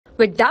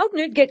With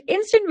Doubtnut, get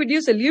instant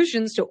video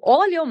solutions to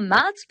all your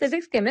maths,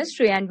 physics,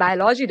 chemistry, and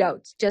biology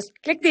doubts. Just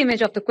click the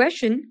image of the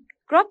question,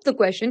 crop the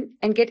question,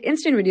 and get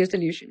instant video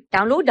solution.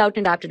 Download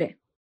Doubtnut app today.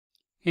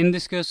 In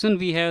this question,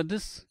 we have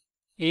this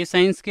a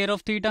sine square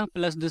of theta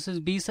plus this is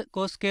b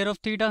cos square of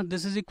theta.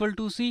 This is equal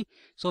to c.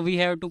 So we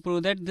have to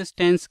prove that this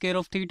tan square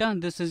of theta,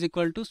 this is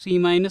equal to c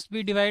minus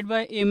b divided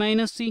by a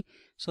minus c.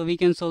 So we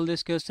can solve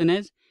this question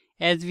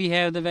as we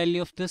have the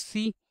value of this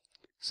c.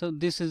 So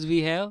this is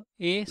we have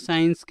a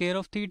sine square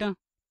of theta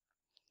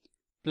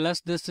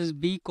plus this is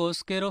b cos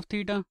square of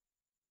theta.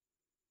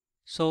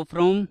 So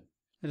from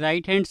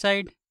right hand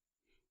side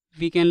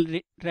we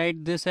can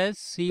write this as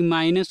c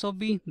minus of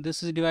b.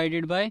 This is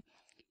divided by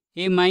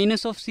a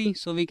minus of c.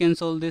 So we can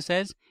solve this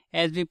as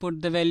we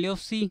put the value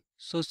of c.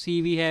 So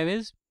c we have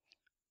is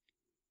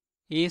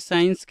a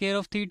sine square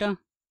of theta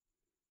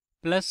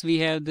plus we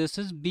have this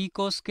is b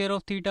cos square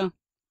of theta,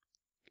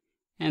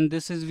 and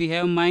this is we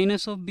have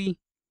minus of b,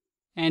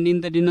 and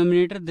in the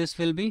denominator this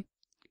will be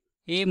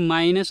a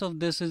minus of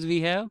this is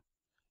we have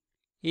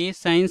a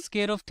sine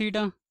square of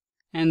theta,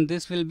 and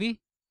this will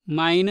be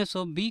minus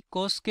of b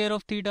cos square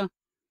of theta.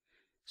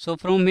 So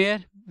from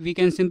here we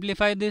can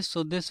simplify this.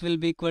 So this will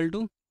be equal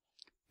to,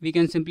 we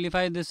can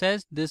simplify this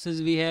as this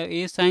is we have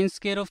a sine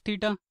square of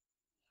theta,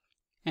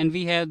 and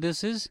we have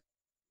this is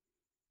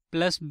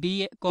plus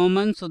b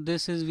common. So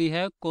this is we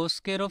have cos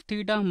square of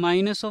theta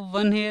minus of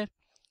 1 here.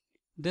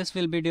 This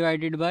will be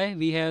divided by,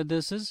 we have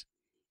this is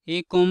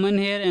a common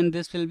here, and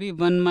this will be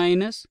 1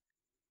 minus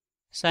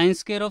sine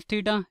square of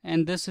theta,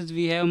 and this is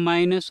we have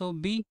minus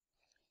of b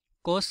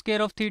cos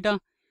square of theta.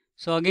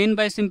 So again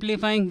by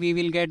simplifying we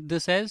will get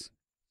this as,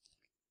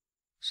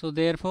 so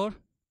therefore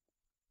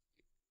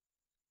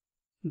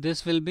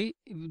this will be,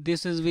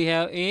 this is we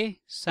have a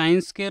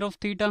sine square of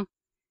theta,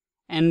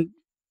 and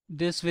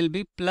this will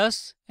be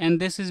plus, and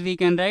this is we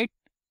can write,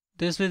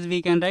 this is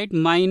we can write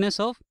minus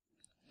of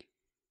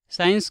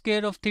sine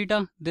square of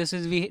theta. This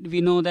is we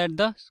know that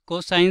the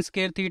cosine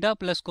square theta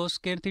plus cos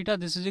square theta,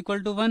 this is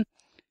equal to 1.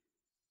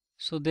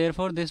 So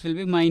therefore this will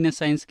be minus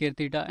sine square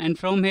theta, and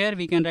from here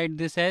we can write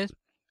this as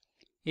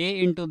a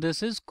into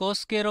this is cos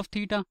square of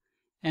theta,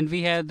 and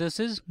we have this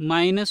is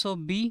minus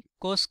of b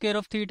cos square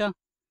of theta.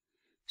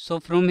 So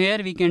from here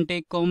we can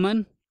take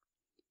common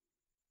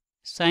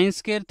sine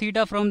square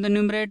theta from the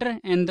numerator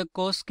and the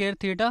cos square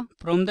theta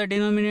from the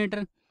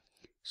denominator.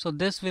 So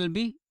this will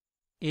be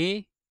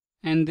a,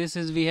 and this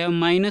is we have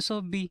minus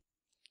of b,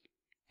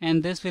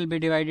 and this will be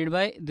divided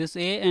by this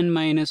a and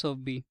minus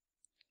of b.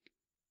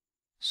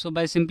 So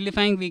by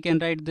simplifying we can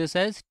write this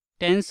as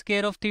tan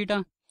square of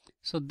theta.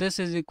 So this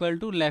is equal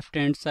to left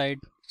hand side.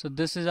 So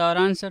this is our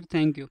answer.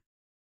 Thank you.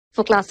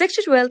 For class 6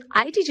 to 12,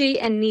 IIT JEE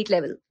and NEET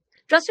level.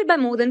 Trusted by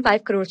more than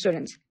 5 crore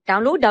students.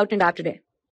 Download Doubtnut app today.